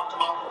below in the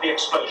aftermath of the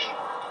explosion.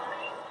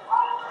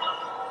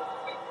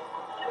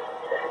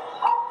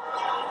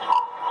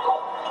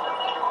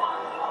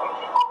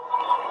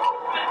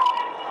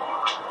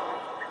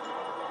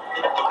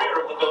 At the rear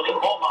of the building,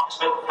 more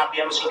marksmen have the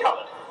embassy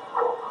covered.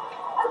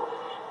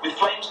 With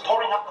flames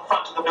pouring up the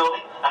front of the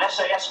building, an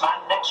SAS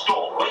man next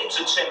door waves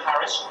at Sim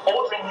Harris,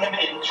 ordering him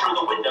in through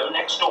the window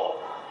next door.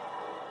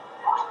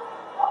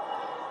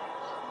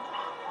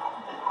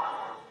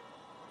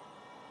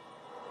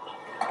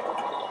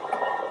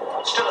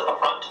 Still at the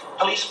front,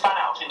 police fan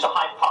out into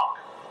Hyde Park.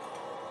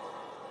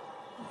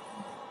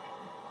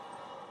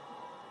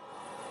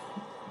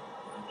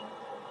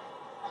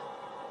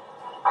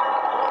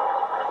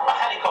 A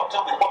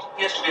helicopter with what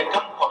appears to be a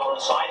gun pod on the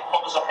side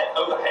hovers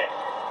overhead.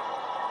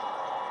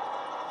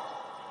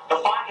 The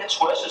fire gets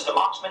worse as the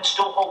marksmen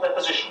still hold their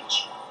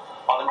positions.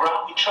 On the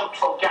ground, we choked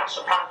from gas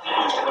apparently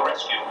used in the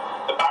rescue.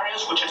 The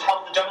barriers which had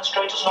held the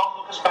demonstrators and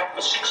onlookers back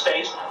for 6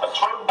 days are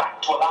thrown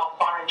back to allow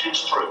fire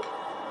engines through.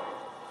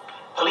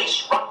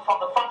 Police run from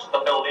the front of the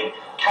building,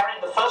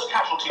 carrying the first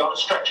casualty on a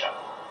stretcher.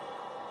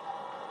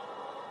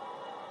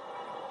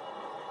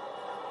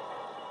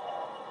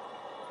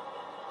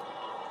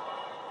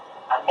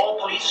 And more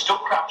police, still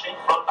crouching,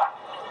 run back.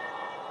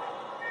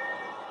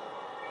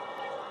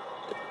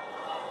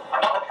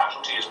 Another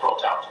casualty is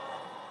brought out,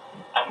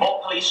 and more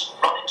police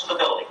run into the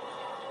building.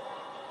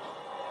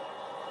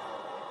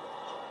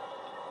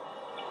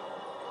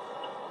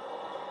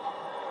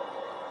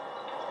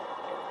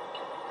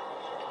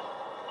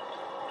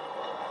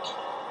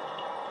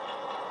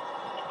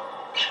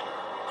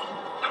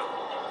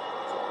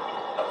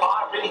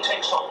 Really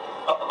takes hold,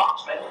 but the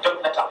marksmen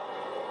don't let up.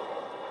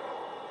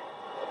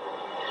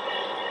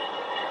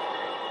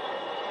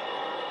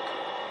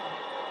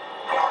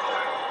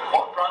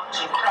 One runs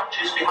and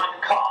crouches behind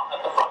a car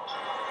at the front.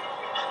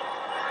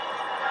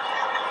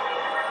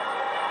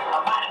 A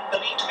man,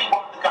 believed to be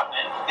one of the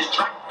gunmen, is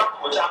dragged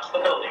backwards out of the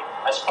building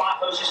as fire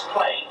hoses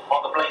play on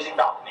on the blazing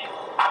balcony.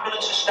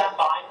 Ambulances stand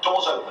by,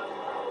 doors open.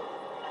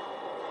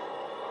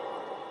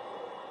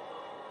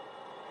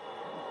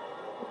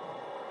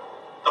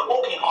 The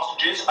walking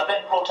hostages are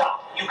then brought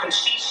out. You can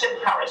see Sim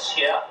Harris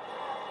here,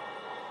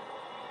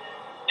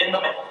 in the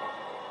middle.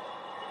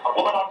 A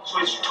woman to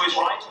his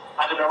right,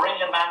 and an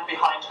Iranian man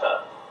behind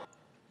her.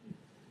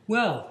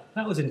 Well,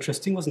 that was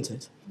interesting, wasn't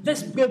it?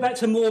 Let's go back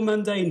to more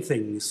mundane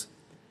things.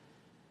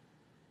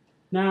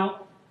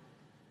 Now,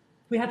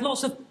 we had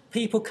lots of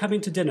people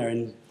coming to dinner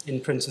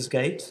in Prince's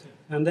Gate,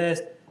 and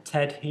there's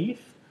Ted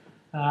Heath.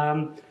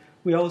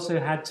 We also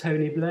had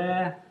Tony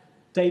Blair,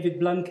 David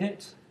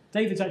Blunkett.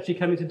 David's actually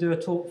coming to do a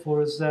talk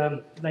for us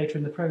later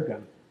in the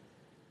programme.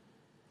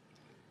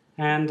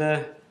 And,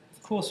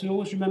 of course, we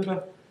always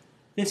remember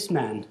this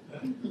man.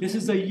 This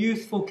is the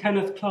youthful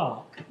Kenneth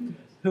Clarke,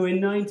 who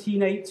in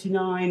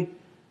 1989,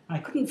 I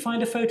couldn't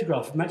find a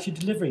photograph of him actually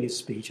delivering his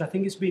speech. I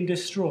think it's been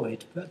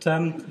destroyed. But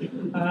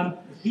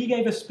he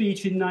gave a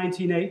speech in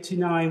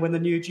 1989 when the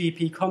new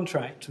GP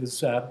contract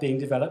was being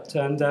developed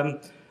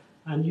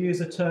and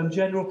used the term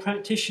general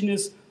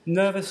practitioners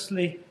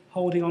nervously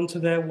holding onto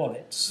their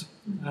wallets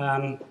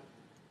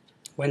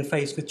when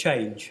faced with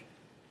change.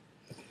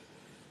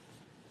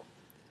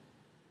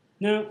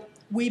 Now,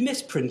 we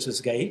miss Prince's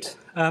Gate.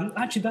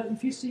 Actually,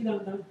 if you see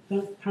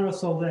that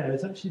parasol there,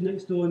 it's actually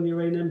next door in the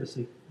Iranian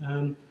embassy.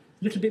 A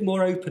little bit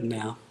more open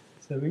now,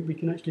 so we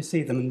can actually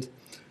see them. And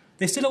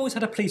they still always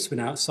had a policeman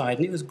outside,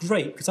 and it was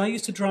great, because I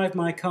used to drive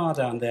my car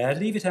down there,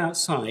 leave it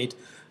outside,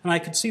 and I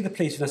could see the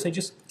policeman. I'd say,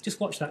 just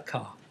watch that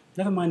car.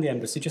 Never mind the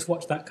embassy, just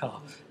watch that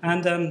car.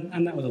 And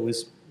that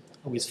was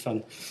always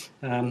fun.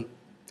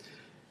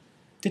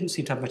 Didn't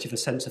seem to have much of a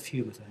sense of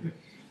humour,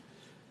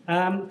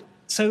 though.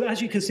 So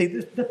as you can see,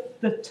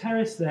 the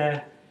terrace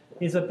there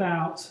is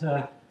about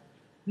the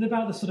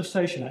sort of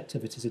social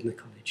activities in the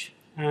college.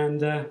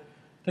 And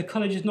the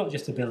college is not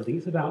just a building,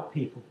 it's about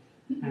people.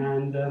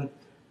 And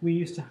we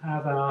used to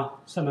have our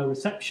summer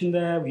reception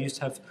there, we used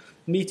to have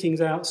meetings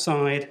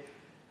outside,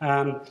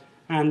 and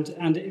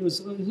it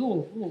was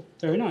all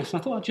very nice.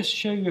 And I thought I'd just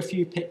show you a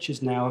few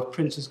pictures now of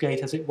Prince's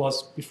Gate as it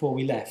was before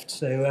we left.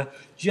 So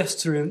just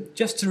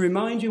to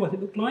remind you what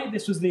it looked like,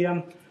 this was the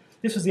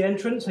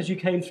entrance as you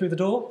came through the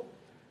door.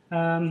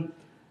 And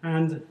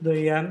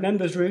the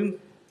members' room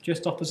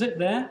just opposite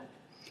there.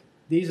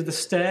 These are the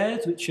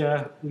stairs, which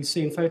we've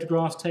seen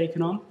photographs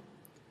taken on.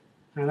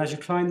 And as you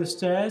climb the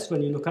stairs,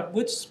 when you look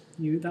upwards,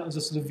 that was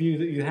the sort of view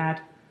that you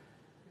had.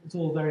 It's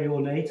all very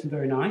ornate and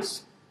very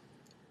nice.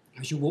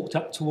 As you walked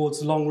up towards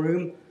the long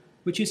room,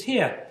 which is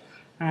here.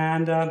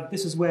 And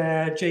this is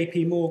where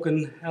J.P.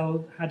 Morgan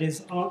had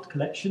his art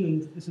collection,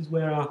 and this is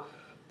where our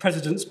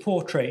president's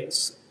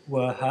portraits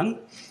were hung.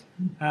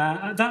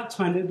 At that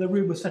time, the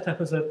room was set up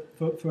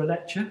for a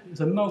lecture. It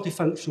was a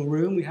multifunctional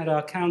room. We had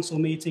our council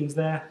meetings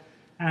there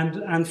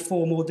and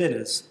formal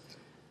dinners.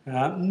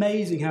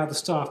 Amazing how the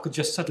staff could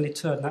just suddenly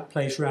turn that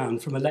place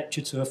round from a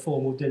lecture to a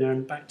formal dinner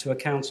and back to a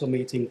council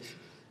meeting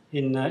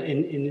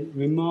in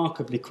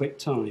remarkably quick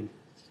time.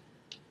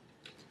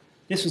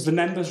 This was the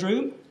members'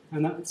 room,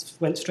 and that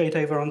went straight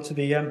over onto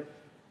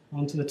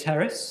the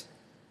terrace.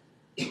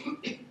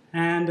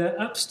 And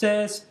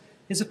upstairs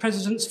is the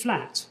president's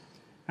flat.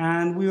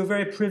 And we were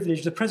very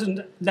privileged. The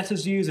president let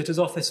us use it as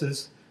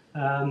officers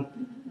at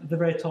the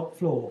very top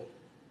floor.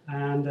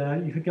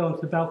 And you could go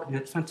onto the balcony. It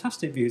had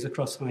fantastic views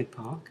across Hyde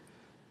Park.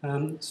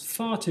 It's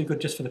far too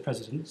good just for the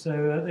president.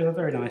 So they were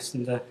very nice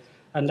and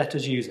let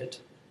us use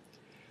it.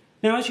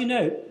 Now, as you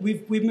know,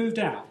 we've moved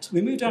out.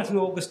 We moved out in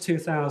August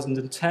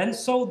 2010,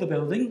 sold the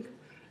building,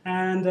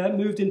 and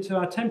moved into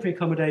our temporary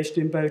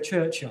accommodation in Bow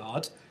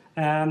Churchyard,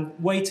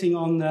 waiting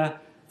on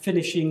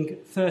finishing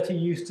 30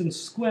 Euston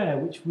Square,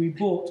 which we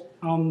bought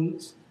on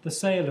the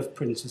sale of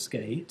Prince's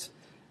Gate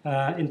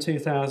in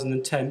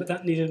 2010, but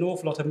that needed an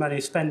awful lot of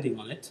money spending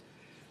on it.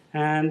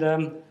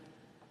 And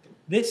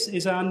this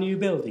is our new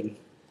building,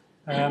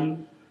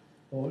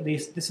 or at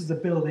least this is the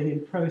building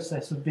in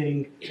process of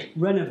being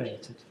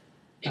renovated.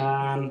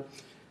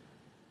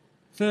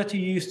 30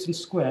 Euston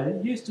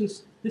Square. This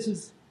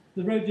is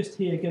the road just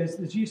here goes.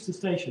 There's Euston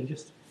Station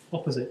just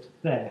opposite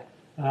there,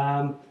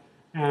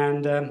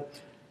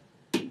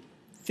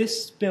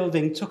 this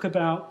building took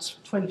about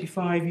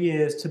 25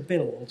 years to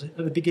build at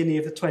the beginning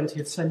of the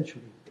 20th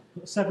century.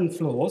 Got 7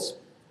 floors,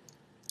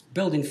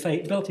 built in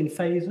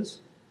phases,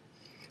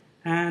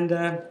 and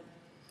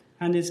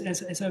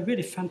it's a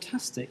really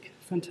fantastic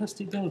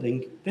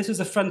building. This is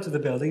the front of the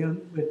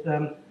building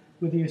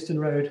with Euston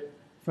Road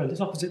front.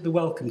 It's opposite the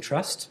Wellcome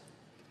Trust,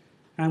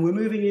 and we're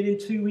moving in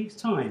 2 weeks'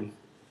 time.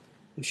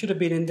 We should have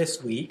been in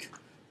this week,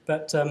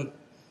 but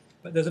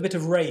there's a bit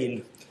of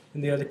rain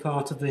in the early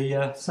part of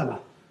the summer.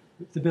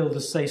 The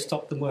builders say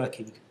stop them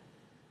working.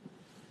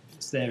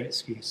 It's their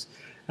excuse.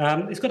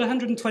 It's got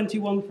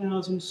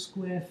 121,000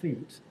 square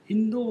feet.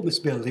 Enormous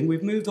building.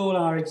 We've moved all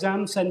our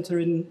exam centre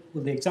in.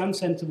 Well, the exam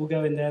centre will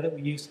go in there that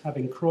we used to have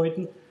in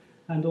Croydon,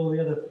 and all the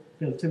other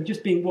buildings. So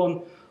just being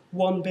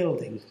one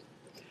building.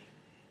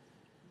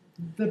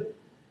 The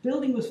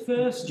building was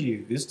first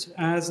used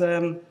as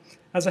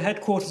as a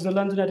headquarters of the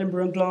London,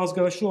 Edinburgh and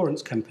Glasgow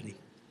Assurance Company.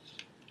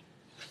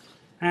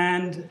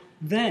 And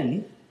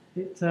then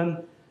it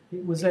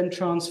was then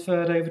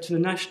transferred over to the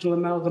National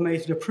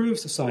Amalgamated Approved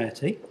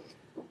Society.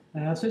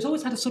 So it's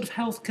always had a sort of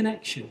health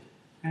connection.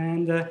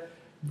 And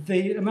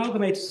the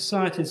Amalgamated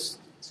Societies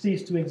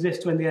ceased to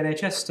exist when the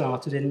NHS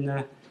started in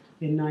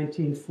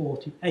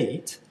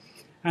 1948.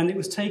 And it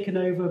was taken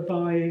over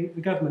by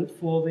the government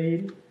for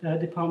the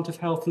Department of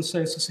Health and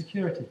Social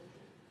Security,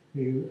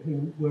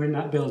 who were in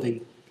that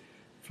building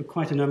for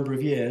quite a number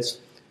of years.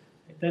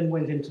 It then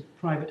went into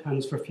private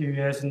hands for a few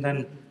years and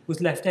then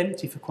was left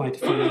empty for quite a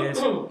few years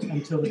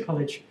until the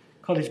college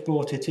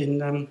bought it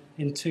in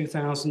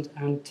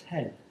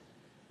 2010.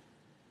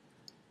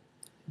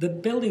 The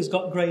building's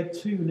got Grade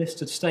 2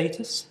 listed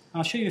status.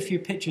 I'll show you a few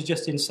pictures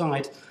just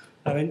inside.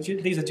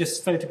 These are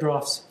just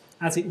photographs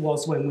as it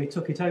was when we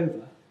took it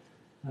over.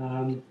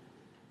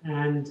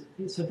 And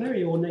it's a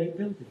very ornate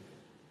building.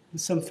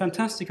 There's some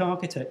fantastic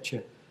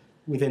architecture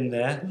within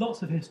there,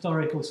 lots of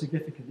historical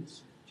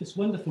significance, just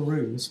wonderful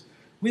rooms.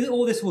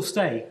 All this will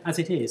stay as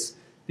it is,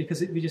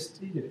 because it'd be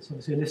just, it's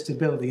obviously a listed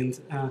building,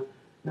 and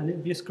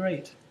it'd be just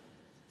great.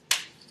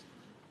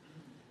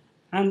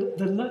 And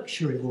the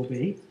luxury will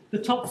be the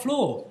top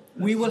floor.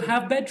 We will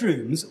have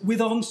bedrooms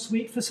with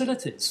en-suite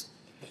facilities,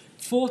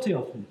 40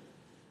 of them.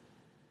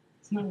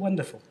 Isn't that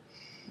wonderful?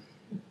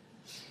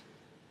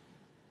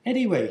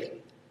 Anyway,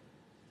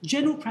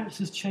 general practice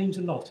has changed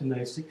a lot in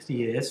those 60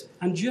 years,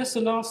 and just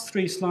the last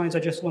 3 slides I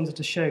just wanted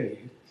to show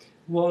you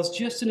was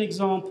just an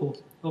example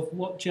of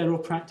what general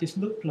practice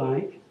looked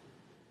like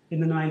in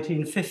the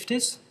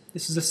 1950s.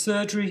 This is a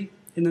surgery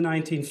in the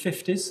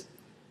 1950s.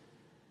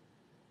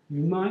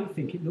 You might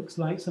think it looks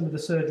like some of the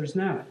surgeries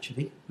now,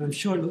 actually. I'm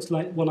sure it looks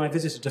like one I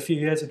visited a few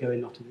years ago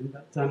in Nottingham,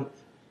 but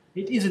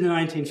it is in the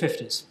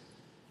 1950s.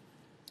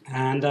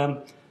 And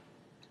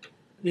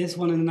there's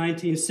one in the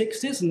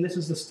 1960s, and this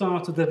is the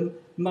start of the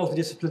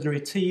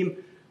multidisciplinary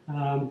team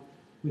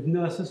with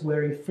nurses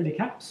wearing frilly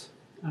caps.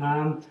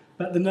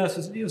 But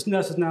it was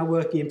nurses now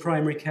working in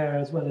primary care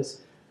as well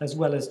as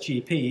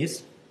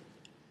GPs.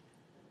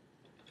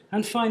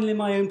 And finally,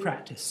 my own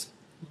practice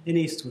in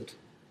Eastwood.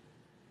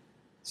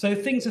 So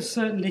things have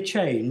certainly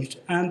changed,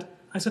 and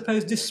I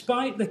suppose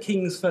despite the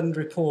King's Fund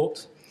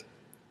report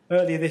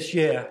earlier this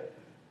year,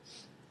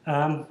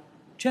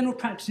 general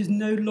practice is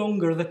no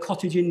longer the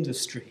cottage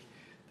industry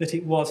that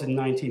it was in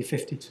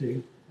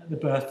 1952 at the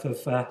birth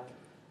of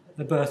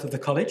the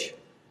college.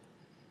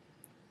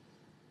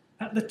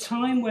 At the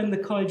time when the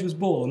college was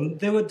born,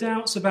 there were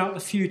doubts about the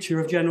future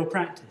of general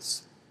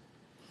practice.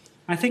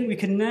 I think we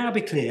can now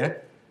be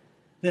clear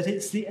that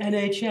it's the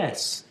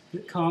NHS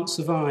that can't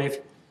survive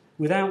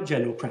without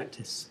general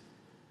practice.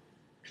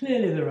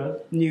 Clearly there are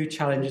new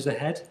challenges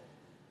ahead,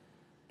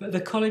 but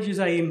the college's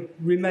aim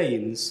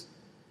remains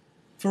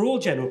for all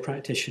general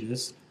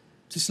practitioners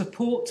to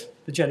support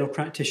the general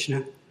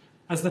practitioner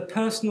as the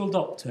personal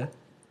doctor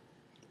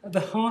at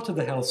the heart of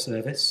the health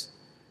service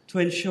to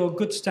ensure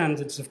good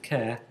standards of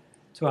care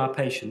to our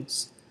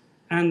patients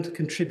and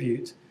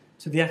contribute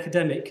to the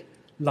academic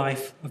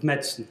life of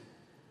medicine.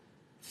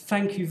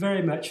 Thank you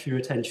very much for your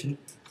attention,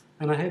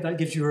 and I hope that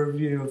gives you a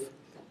review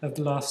of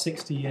the last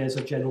 60 years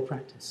of general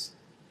practice.